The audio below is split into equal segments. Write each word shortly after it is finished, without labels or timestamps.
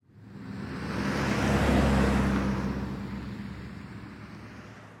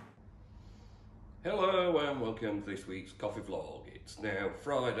welcome to this week's coffee vlog. It's now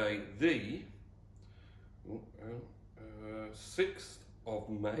Friday the 6th of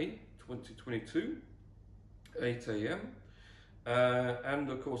May 2022, 8 AM.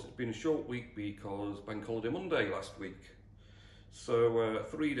 And of course it's been a short week because Bank Holiday Monday last week. So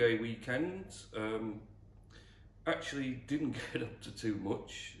 3-day weekend. Actually didn't get up to too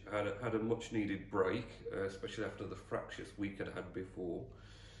much. Had a much needed break, especially after the fractious week I'd had before.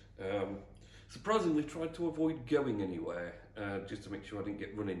 Surprisingly tried to avoid going anywhere, just to make sure I didn't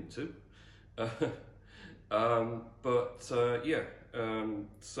get run into.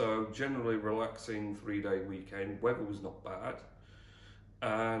 So generally relaxing 3-day weekend. Weather was not bad.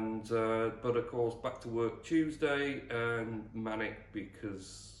 And but of course back to work Tuesday and manic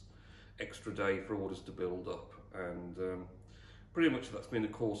because extra day for orders to build up, and pretty much that's been the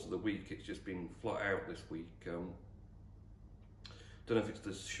course of the week. It's just been flat out this week. Don't know if it's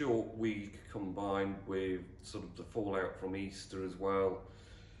the short week combined with sort of the fallout from Easter as well.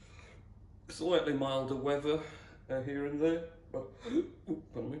 Slightly milder weather here and there, but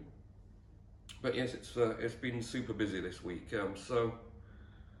pardon me. But yes, it's been super busy this week.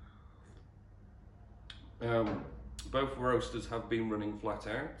 Both roasters have been running flat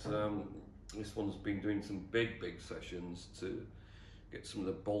out. This one's been doing some big sessions to get some of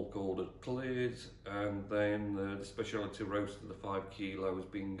the bulk order cleared, and then the specialty roaster, the 5 kilo, has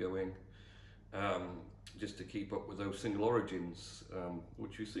been going just to keep up with those single origins,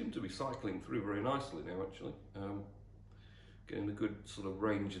 which we seem to be cycling through very nicely now actually. Getting a good sort of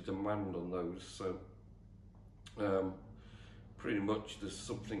range of demand on those, so pretty much there's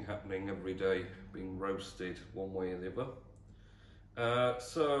something happening every day being roasted one way or the other.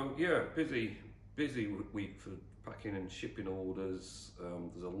 So yeah, busy week for packing and shipping orders.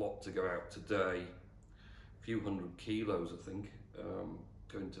 There's a lot to go out today, a few hundred kilos I think,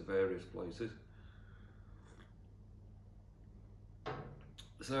 going to various places.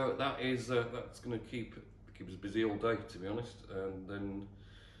 So that's going to keep us busy all day, to be honest, and then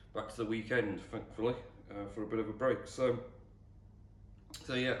back to the weekend, thankfully, for a bit of a break. So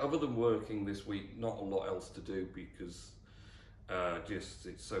yeah, other than working this week, not a lot else to do because just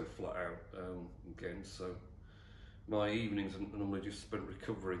it's so flat out again. So my evenings are normally just spent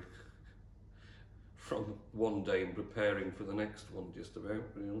recovering from one day and preparing for the next one, just about,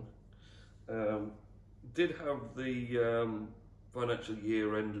 really. Did have the financial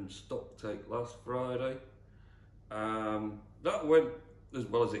year end and stock take last Friday. That went as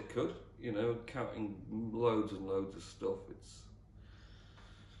well as it could, you know, counting loads and loads of stuff. It's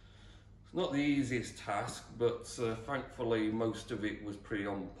not the easiest task, but thankfully most of it was pretty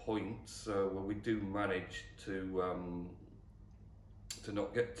on point. So we do manage to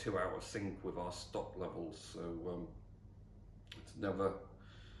not get too out of sync with our stock levels. So it's never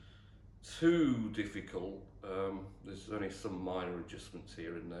too difficult. There's only some minor adjustments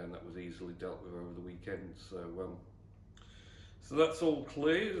here and there, and that was easily dealt with over the weekend. So that's all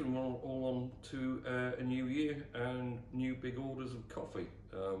cleared, and we're all on to a new year and new big orders of coffee.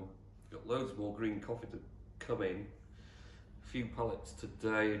 Got loads more green coffee to come in. A few pallets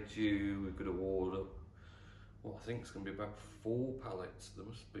today are due. We've got to order, well, I think it's going to be about 4 pallets. There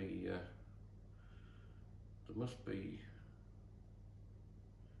must be,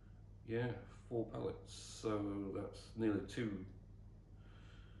 yeah, 4 pallets. So that's nearly 2.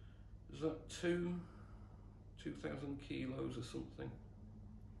 Is that 2,000 kilos or something?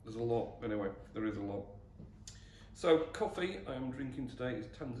 There's a lot. Anyway, there is a lot. So coffee I am drinking today is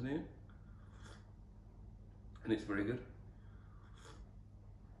Tanzania, and it's very good.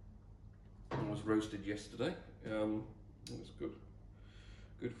 It was roasted yesterday. It was good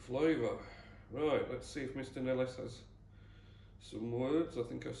flavour. Right, let's see if Mr. Nellis has some words. I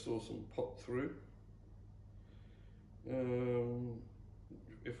think I saw some pop through.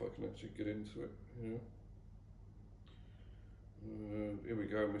 If I can actually get into it. Yeah. Here we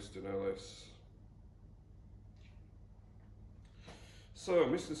go, Mr. Nellis. So,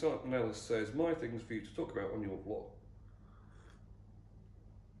 Mr. Nellis says, my things for you to talk about on your vlog.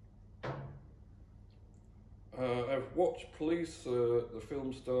 I've watched Police, the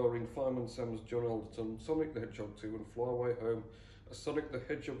film starring Fireman Sam's John Alderton, Sonic the Hedgehog 2 and Fly Away Home. A Sonic the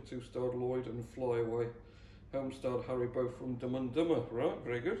Hedgehog 2 starred Lloyd and Fly Away Home starred Harry, both from Dumb and Dumber. Right,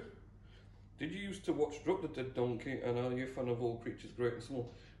 very good. Did you used to watch Drop the Dead Donkey, and are you a fan of All Creatures Great and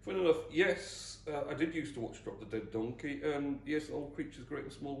Small? Funny enough, yes, I did used to watch Drop the Dead Donkey, and yes, All Creatures Great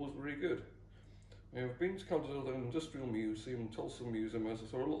and Small was very good. I've been to Calderville Industrial Museum and Tulsa Museum as I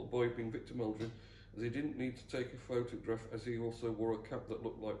saw a little boy being Victor Meldrew, as he didn't need to take a photograph as he also wore a cap that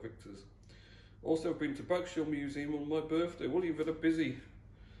looked like Victor's. Also, I've been to Bagshall Museum on my birthday. Well, you've had a busy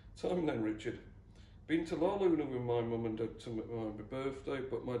time then, Richard. Been to La Luna with my mum and dad to my birthday,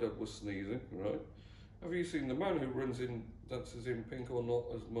 but my dad was sneezing, right? Have you seen The Man Who Runs in Dances in Pink or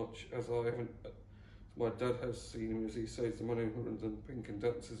not as much as I haven't? My dad has seen him, as he says, The Man Who Runs in Pink and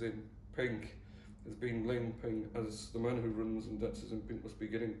Dances in Pink has been limping as The Man Who Runs and Dances in Pink must be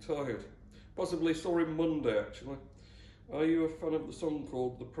getting tired. Possibly saw him Monday, actually. Are you a fan of the song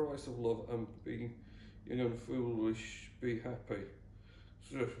called The Price of Love and Be Young and Foolish, Be Happy?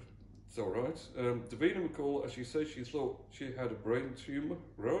 It's alright. Davina McCall, as she says, she thought she had a brain tumour,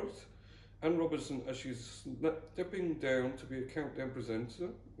 right? Anne Robertson, as she's stepping down to be a countdown presenter.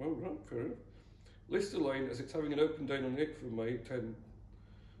 Well, right, fair enough. Lister Lane, as it's having an open day on the 8th of May,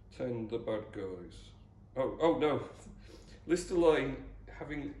 10 the bad guys. Oh no. Lister Lane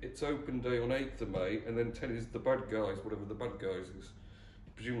having its open day on 8th of May, and then 10 is the bad guys, whatever the bad guys is.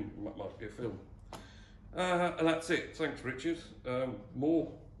 I presume that might be a film. And that's it. Thanks, Richard.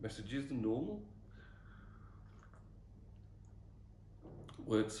 More messages than normal.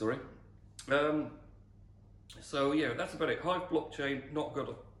 Words, sorry. So yeah, that's about it. Hive blockchain, not got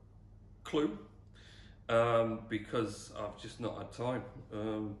a clue, because I've just not had time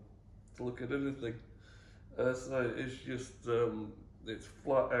to look at anything. So it's just it's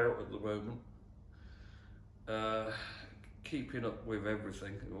flat out at the moment. Keeping up with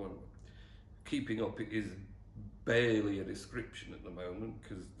everything. Well, keeping up is barely a description at the moment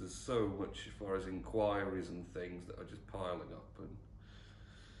because there's so much as far as inquiries and things that are just piling up and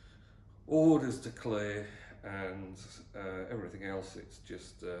orders to clear and everything else. It's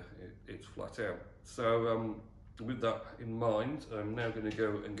just it's flat out. So with that in mind, I'm now going to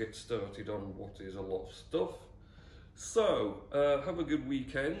go and get started on what is a lot of stuff. So have a good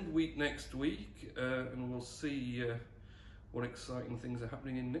week next week, and we'll see what exciting things are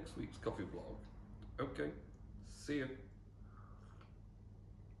happening in next week's coffee vlog. Okay, see ya.